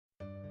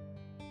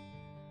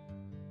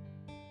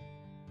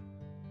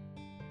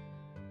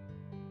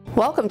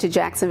Welcome to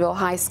Jacksonville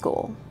High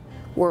School,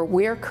 where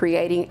we're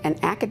creating an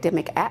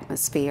academic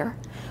atmosphere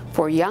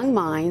for young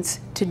minds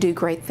to do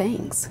great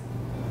things.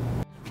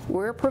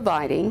 We're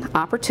providing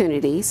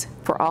opportunities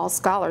for all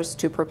scholars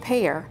to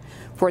prepare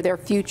for their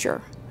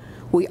future.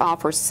 We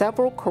offer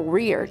several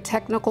career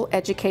technical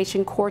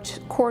education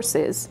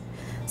courses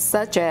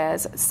such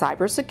as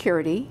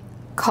cybersecurity,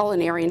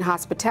 culinary and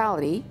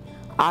hospitality,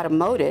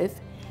 automotive,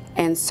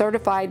 and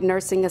certified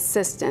nursing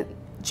assistant,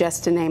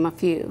 just to name a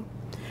few.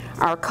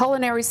 Our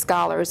culinary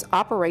scholars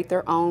operate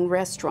their own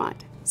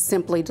restaurant,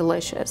 Simply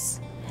Delicious.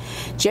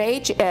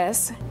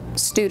 JHS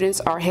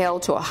students are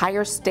held to a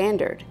higher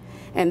standard,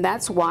 and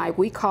that's why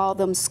we call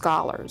them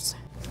scholars.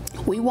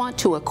 We want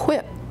to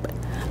equip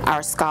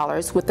our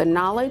scholars with the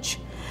knowledge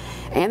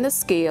and the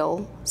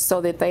skill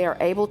so that they are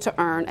able to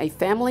earn a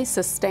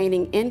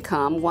family-sustaining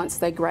income once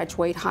they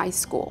graduate high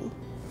school.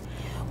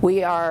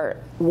 We are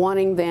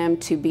wanting them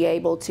to be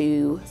able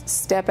to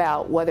step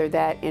out, whether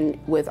that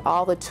with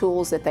all the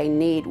tools that they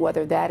need,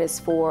 whether that is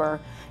for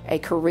a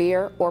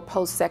career or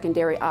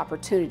post-secondary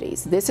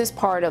opportunities. This is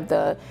part of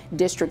the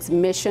district's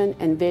mission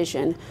and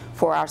vision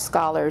for our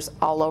scholars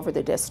all over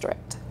the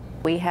district.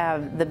 We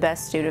have the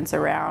best students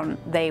around.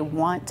 They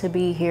want to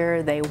be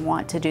here, they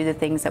want to do the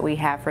things that we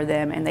have for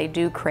them, and they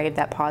do crave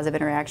that positive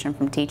interaction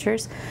from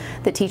teachers.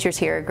 The teachers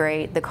here are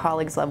great, the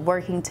colleagues love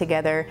working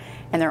together,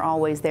 and they're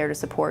always there to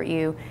support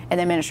you, and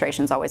the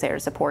administration's always there to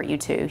support you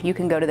too. You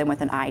can go to them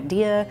with an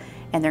idea,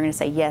 and they're going to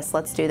say, yes,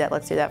 let's do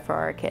that for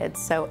our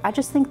kids. So I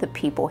just think the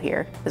people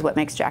here is what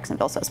makes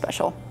Jacksonville so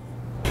special.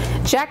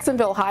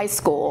 Jacksonville High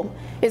School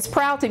is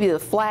proud to be the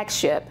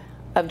flagship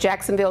of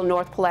Jacksonville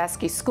North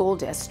Pulaski School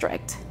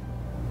District.